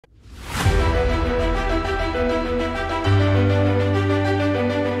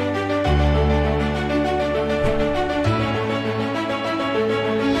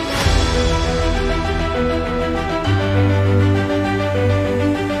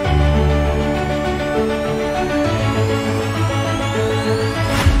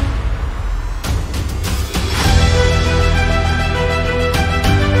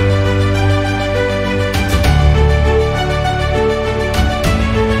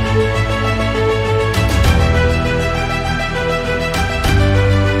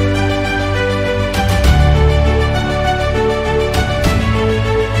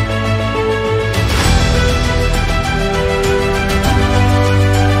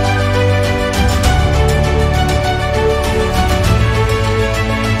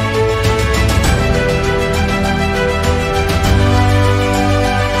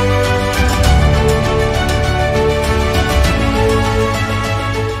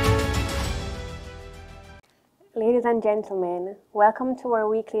Ladies and gentlemen, welcome to our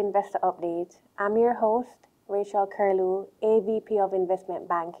weekly investor update. I'm your host, Rachel Curlew, AVP of Investment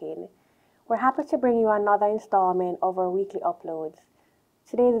Banking. We're happy to bring you another installment of our weekly uploads.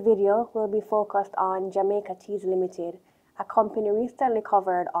 Today's video will be focused on Jamaica Teas Limited, a company recently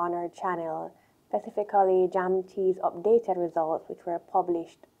covered on our channel, specifically JAMT's updated results, which were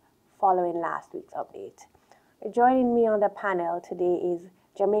published following last week's update. Joining me on the panel today is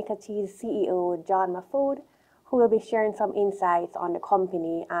Jamaica Tea's CEO, John Mahfood, who will be sharing some insights on the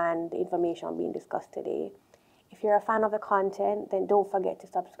company and the information being discussed today. If you're a fan of the content, then don't forget to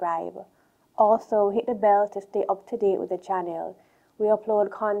subscribe. Also, hit the bell to stay up to date with the channel. We upload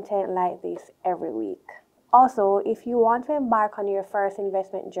content like this every week. Also, if you want to embark on your first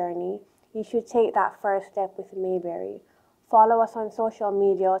investment journey, you should take that first step with Mayberry. Follow us on social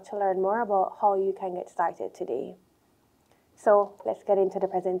media to learn more about how you can get started today. So let's get into the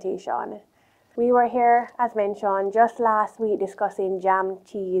presentation. We were here, as mentioned, just last week discussing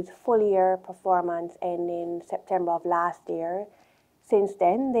JAMT's full year performance ending September of last year. Since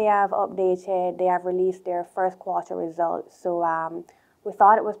then, they have released their first quarter results. So we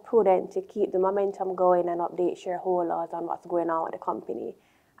thought it was prudent to keep the momentum going and update shareholders on what's going on with the company.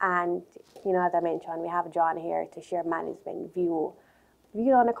 And, as I mentioned, we have John here to share management view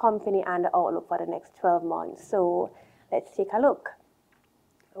on the company and the outlook for the next 12 months. So let's take a look.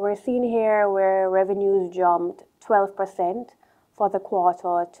 We're seeing here where revenues jumped 12% for the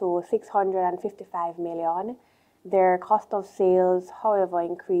quarter to 655 million. Their cost of sales, however,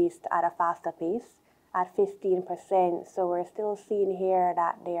 increased at a faster pace at 15%. So we're still seeing here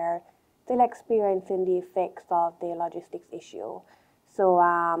that they're still experiencing the effects of the logistics issue. So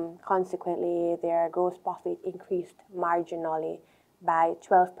consequently, their gross profit increased marginally by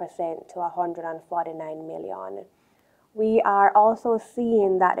 12% to 149 million. We are also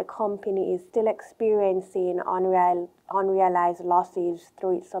seeing that the company is still experiencing unrealized losses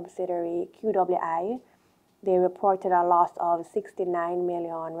through its subsidiary QWI. They reported a loss of 69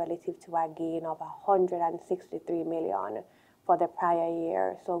 million relative to a gain of 163 million for the prior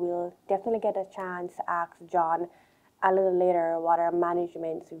year. So we'll definitely get a chance to ask John a little later what our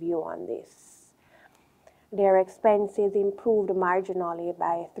management's view on this. Their expenses improved marginally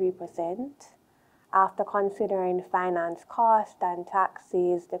by 3%. After considering finance costs and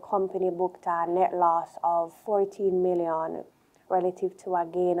taxes, the company booked a net loss of 14 million relative to a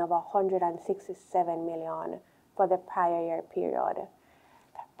gain of 167 million for the prior year period.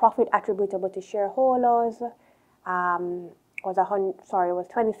 Profit attributable to shareholders was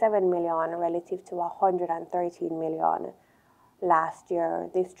 27 million relative to 113 million last year.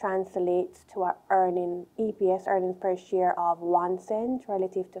 This translates to a EPS earnings per share of 1 cent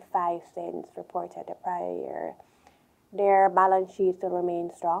relative to 5 cents reported the prior year. Their balance sheet still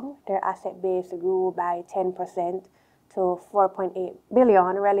remains strong. Their asset base grew by 10% to 4.8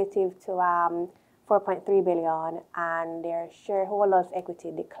 billion relative to 4.3 billion, and their shareholders'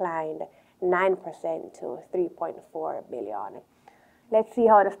 equity declined 9% to 3.4 billion. Let's see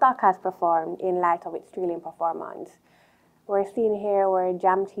how the stock has performed in light of its trailing performance. We're seeing here where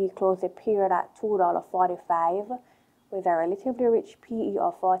JAMT closed the period at $2.45 with a relatively rich PE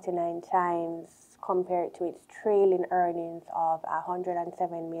of 49 times compared to its trailing earnings of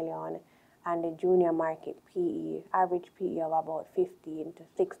 107 million and the junior market PE, average PE of about 15 to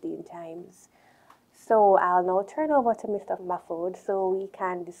 16 times. So I'll now turn over to Mr. Mahfood so we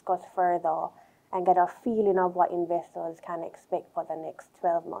can discuss further and get a feeling of what investors can expect for the next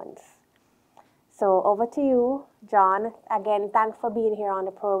 12 months. So over to you, John. Again, thanks for being here on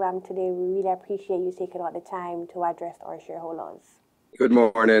the program today. We really appreciate you taking out the time to address our shareholders. Good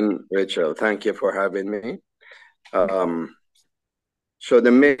morning, Rachel. Thank you for having me. So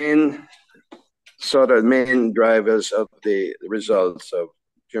the main drivers of the results of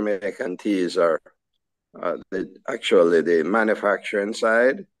Jamaican Teas are actually the manufacturing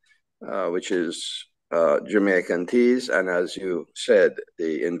side, which is Jamaican Teas, and as you said,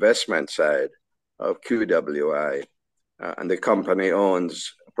 the investment side of QWI, and the company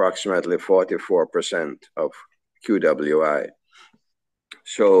owns approximately 44% of QWI.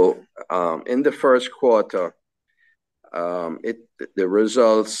 So in the first quarter, the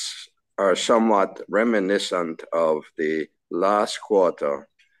results are somewhat reminiscent of the last quarter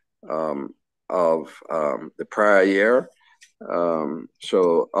of the prior year.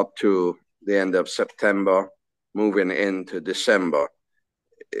 So up to the end of September, moving into December,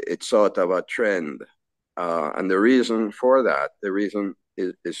 it's sort of a trend. And the reason for that,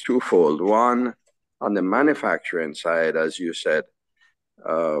 is twofold. One, on the manufacturing side, as you said,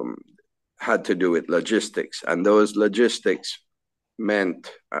 had to do with logistics. And those logistics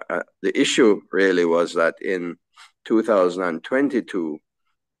meant the issue really was that in 2022,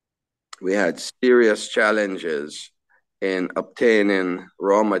 we had serious challenges in obtaining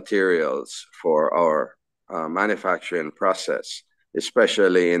raw materials for our manufacturing process,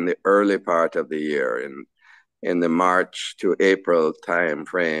 especially in the early part of the year. In the March to April time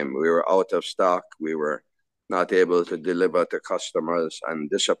frame, we were out of stock. We were not able to deliver to customers and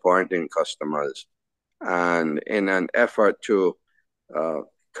disappointing customers. And in an effort to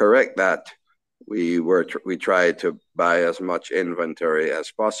correct that, we tried to buy as much inventory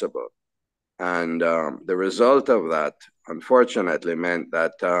as possible. And the result of that, unfortunately, meant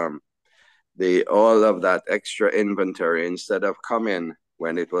that all of that extra inventory, instead of coming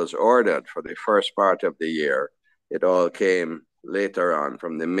when it was ordered for the first part of the year, it all came later on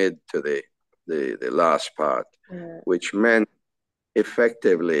from the mid to the last part, which meant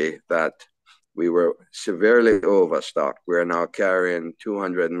effectively that we were severely overstocked. We're now carrying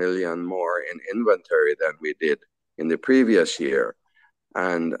 200 million more in inventory than we did in the previous year.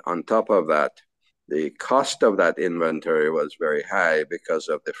 And on top of that, the cost of that inventory was very high because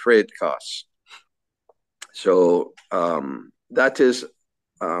of the freight costs. So that is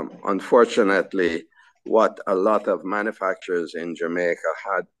unfortunately what a lot of manufacturers in Jamaica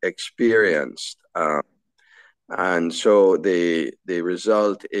had experienced. And so the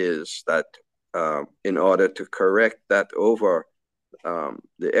result is that in order to correct that over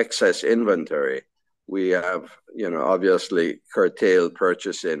the excess inventory, we have, obviously curtailed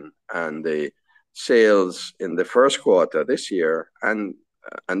purchasing, and the sales in the first quarter this year and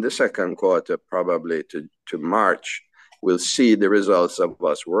the second quarter, probably to March, we'll see the results of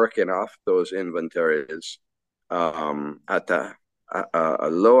us working off those inventories at a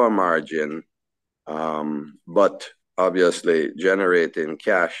lower margin, but obviously generating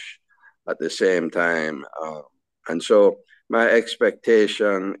cash at the same time. And so my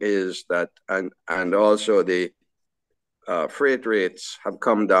expectation is that, and also the freight rates have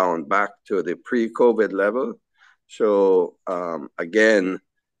come down back to the pre-COVID level. So again,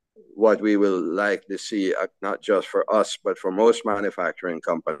 what we will like to see, not just for us, but for most manufacturing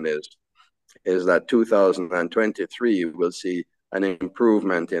companies, is that 2023 will see an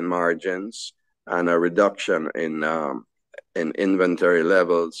improvement in margins and a reduction in inventory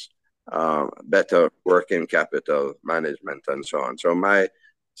levels, better working capital management, and so on. So my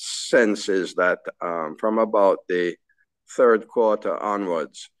sense is that from about the third quarter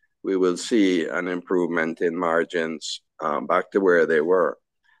onwards, we will see an improvement in margins back to where they were,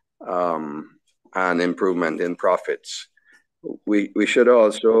 and improvement in profits. We should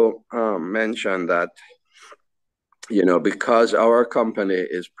also mention that, because our company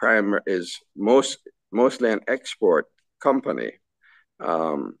is mostly an export company,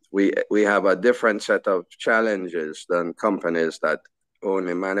 we have a different set of challenges than companies that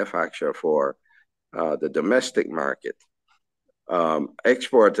only manufacture for the domestic market.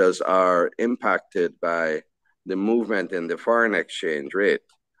 Exporters are impacted by the movement in the foreign exchange rate.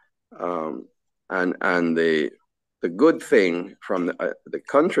 And the good thing from the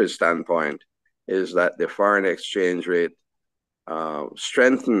country's standpoint is that the foreign exchange rate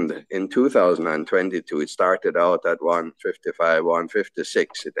strengthened in 2022. It started out at 155,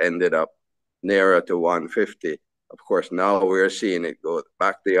 156. It ended up nearer to 150. Of course, now we're seeing it go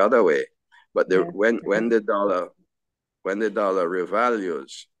back the other way. But when the dollar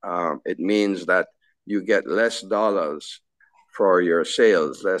revalues, it means that you get less dollars for your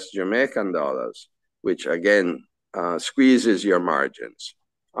sales, less Jamaican dollars, which again squeezes your margins.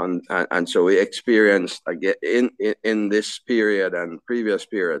 And so we experienced again in this period and previous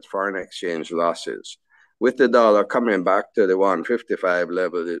periods foreign exchange losses. With the dollar coming back to the 155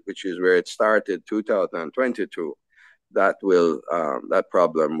 level, which is where it started 2022, that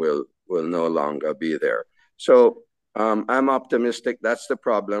problem will no longer be there. So I'm optimistic. That's the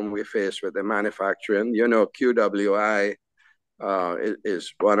problem we face with the manufacturing. QWI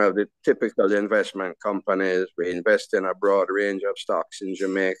is one of the typical investment companies. We invest in a broad range of stocks in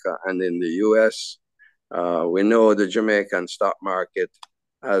Jamaica and in the US. We know the Jamaican stock market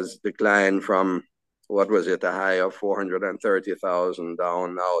has declined from, what was it, a high of 430,000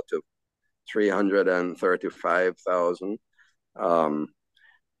 down now to 335,000.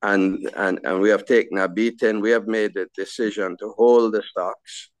 And we have taken a beating. We have made the decision to hold the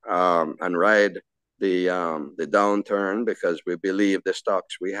stocks and ride the downturn, because we believe the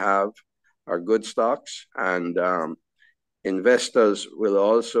stocks we have are good stocks. And investors will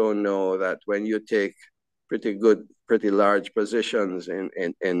also know that when you take pretty large positions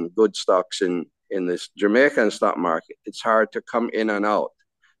in good stocks in this Jamaican stock market, it's hard to come in and out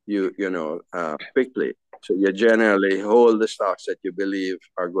quickly. So you generally hold the stocks that you believe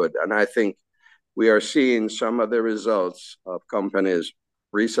are good. And I think we are seeing some of the results of companies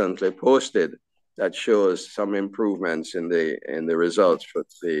recently posted that shows some improvements in the results for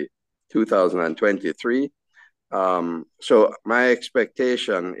the 2023. So my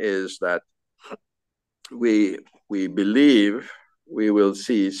expectation is that we believe we will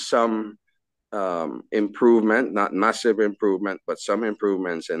see some improvement, not massive improvement, but some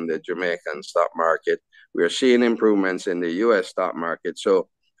improvements in the Jamaican stock market. We're seeing improvements in the US stock market. So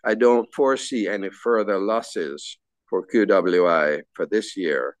I don't foresee any further losses for QWI for this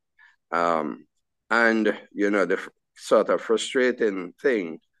year. And, you know, the sort of frustrating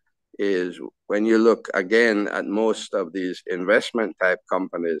thing is when you look again at most of these investment type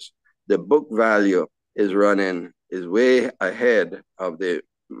companies, the book value is way ahead of the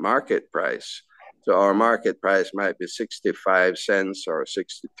market price. So our market price might be 65 cents or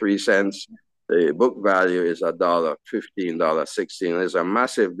 63 cents. The book value is $1.15, $1.16. There's a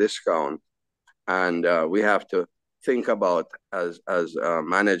massive discount. And we have to think about as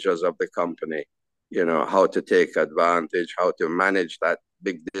managers of the company, you know, how to take advantage, how to manage that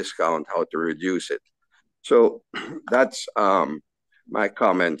big discount, how to reduce it. So that's my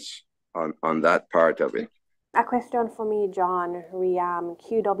comments on that part of it. A question for me, John,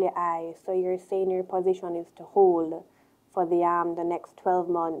 QWI. So you're saying your position is to hold for the next 12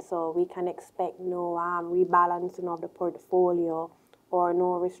 months, so we can expect no rebalancing of the portfolio or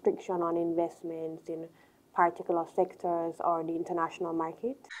no restriction on investments in particular sectors or the international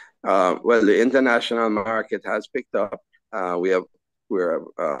market? Well, the international market has picked up. We're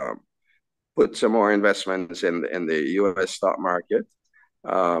put some more investments in the U.S. stock market.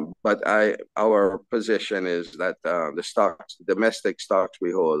 But our position is that the stocks, domestic stocks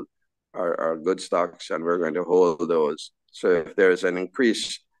we hold are good stocks, and we're going to hold those. So if there's an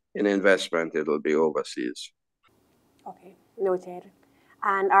increase in investment, it'll be overseas. Okay, noted.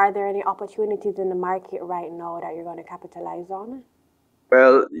 And are there any opportunities in the market right now that you're going to capitalize on?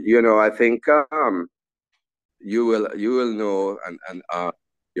 Well, you know, I think you will know, and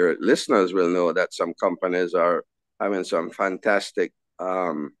your listeners will know that some companies are having some fantastic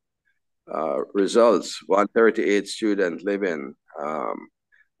results. 138 student living,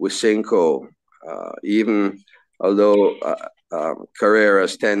 Wysinco, even although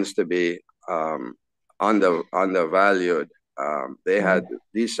Carreras tends to be undervalued, they had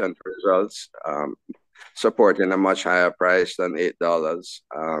decent results, supporting a much higher price than $8.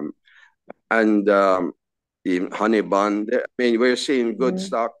 And even Honey Bun, I mean, we're seeing good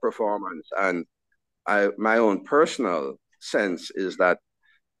stock performance. And my own personal sense is that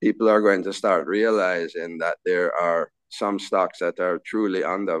people are going to start realizing that there are some stocks that are truly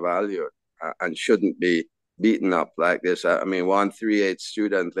undervalued and shouldn't be beaten up like this. I mean, 138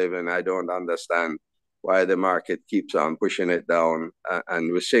 student living, I don't understand why the market keeps on pushing it down.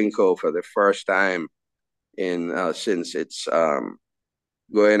 And Wysinco, for the first time since it's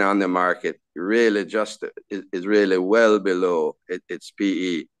going on the market, really is really well below its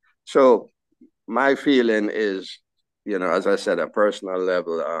PE. So my feeling is, you know, as I said, a personal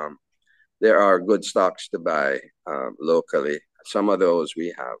level, there are good stocks to buy locally. Some of those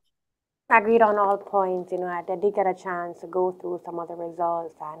we have. Agreed on all points. You know, I did get a chance to go through some of the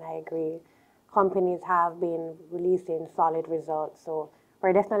results, and I agree. Companies have been releasing solid results, so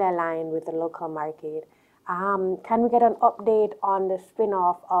we're definitely aligned with the local market. Can we get an update on the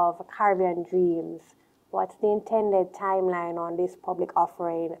spin-off of Caribbean Dreams? What's the intended timeline on this public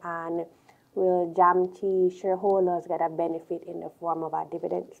offering, and will JAMT shareholders get a benefit in the form of a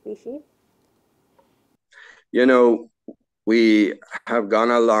dividend specie? You know, we have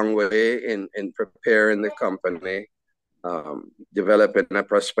gone a long way in preparing the company, developing a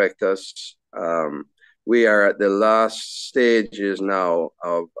prospectus. We are at the last stages now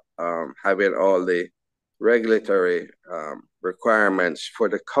of having all the regulatory requirements for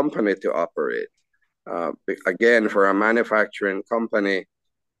the company to operate. Again, for a manufacturing company,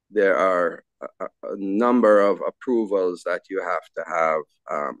 there are a number of approvals that you have to have.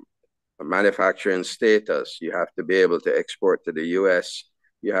 A manufacturing status, you have to be able to export to the U.S.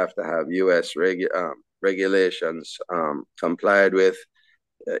 You have to have U.S. regulations complied with.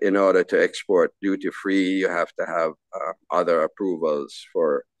 In order to export duty-free, you have to have other approvals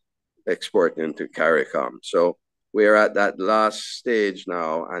for exporting to CARICOM. So we're at that last stage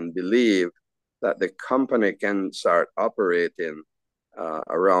now and believe that the company can start operating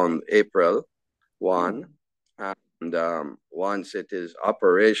around April 1. And once it is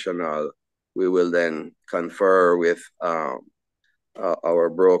operational, we will then confer with our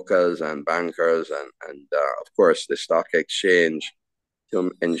brokers and bankers and of course, the stock exchange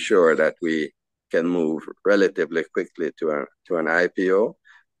to ensure that we can move relatively quickly to an IPO.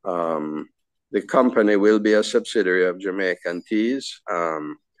 the company will be a subsidiary of Jamaican Teas,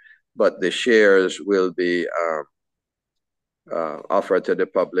 but the shares will be offered to the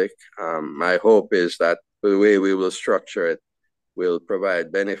public. My hope is that the way we will structure it will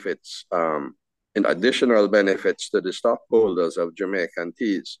provide benefits, and additional benefits to the stockholders of Jamaican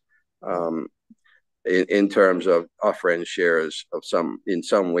Teas, in terms of offering shares of in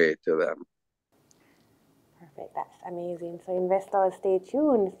some way to them. Perfect. That's amazing. So investors, stay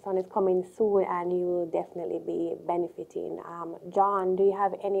tuned. Sun is coming soon, and you will definitely be benefiting. John, do you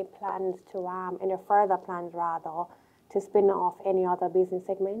have any plans to any further plans rather to spin off any other business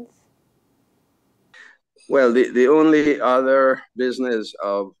segments? Well, the only other business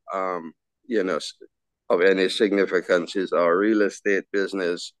of of any significance is our real estate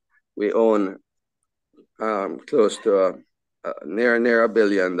business. We own close to near $1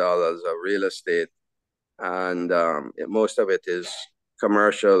 billion of real estate, and most of it is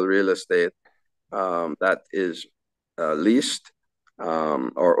commercial real estate that is leased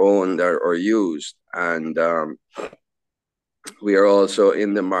or owned or used. And we are also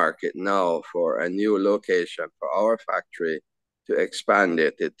in the market now for a new location for our factory to expand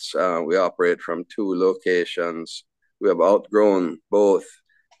it. We operate from 2 locations. We have outgrown both,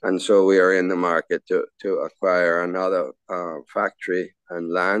 and so we are in the market to acquire another factory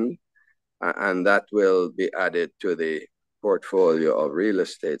and land, and that will be added to the portfolio of real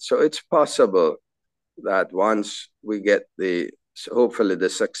estate. So it's possible that once we get hopefully the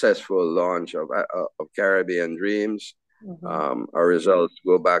successful launch of Caribbean Dreams, our results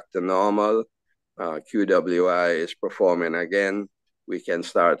go back to normal, QWI is performing again, we can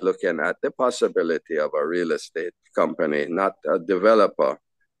start looking at the possibility of a real estate company, not a developer,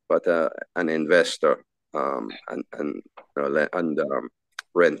 but an investor and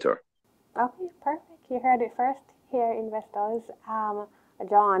renter. Okay, perfect. You heard it first here, investors.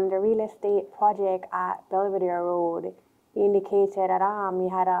 John, the real estate project at Belvedere Road, you indicated that you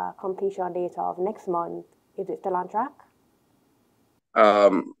had a completion date of next month. Is it still on track?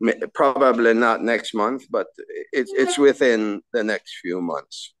 Probably not next month, but it's within the next few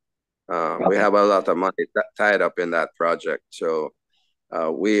months. Okay. We have a lot of money tied up in that project, so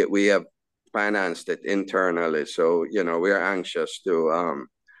we have financed it internally. So we are anxious to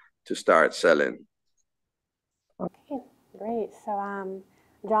start selling. Okay, great. So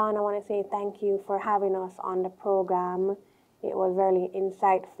John, I want to say thank you for having us on the program. It was very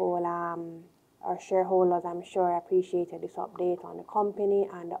insightful. Our shareholders, I'm sure, appreciated this update on the company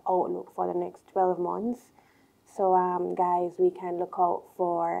and the outlook for the next 12 months. So, guys, we can look out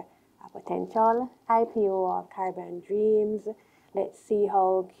for a potential IPO of Caribbean Dreams. Let's see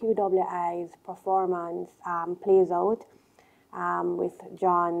how QWI's performance plays out with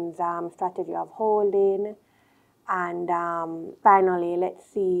John's strategy of holding. And finally, let's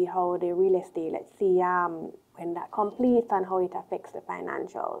see how the real estate, let's see when that completes and how it affects the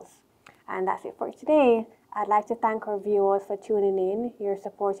financials. And that's it for today. I'd like to thank our viewers for tuning in. Your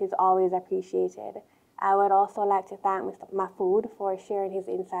support is always appreciated. I would also like to thank Mr. Mahfood for sharing his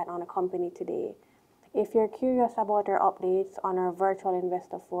insight on the company today. If you're curious about our updates on our virtual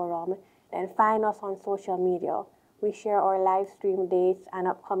investor forum, then find us on social media. We share our live stream dates and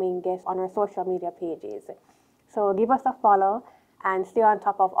upcoming guests on our social media pages. So give us a follow and stay on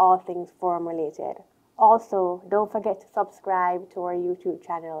top of all things forum related. Also, don't forget to subscribe to our YouTube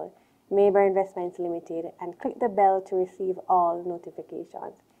channel, Mayberry Investments Limited, and click the bell to receive all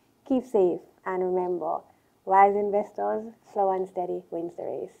notifications. Keep safe, and remember, wise investors, slow and steady wins the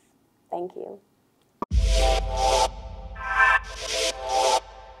race. Thank you.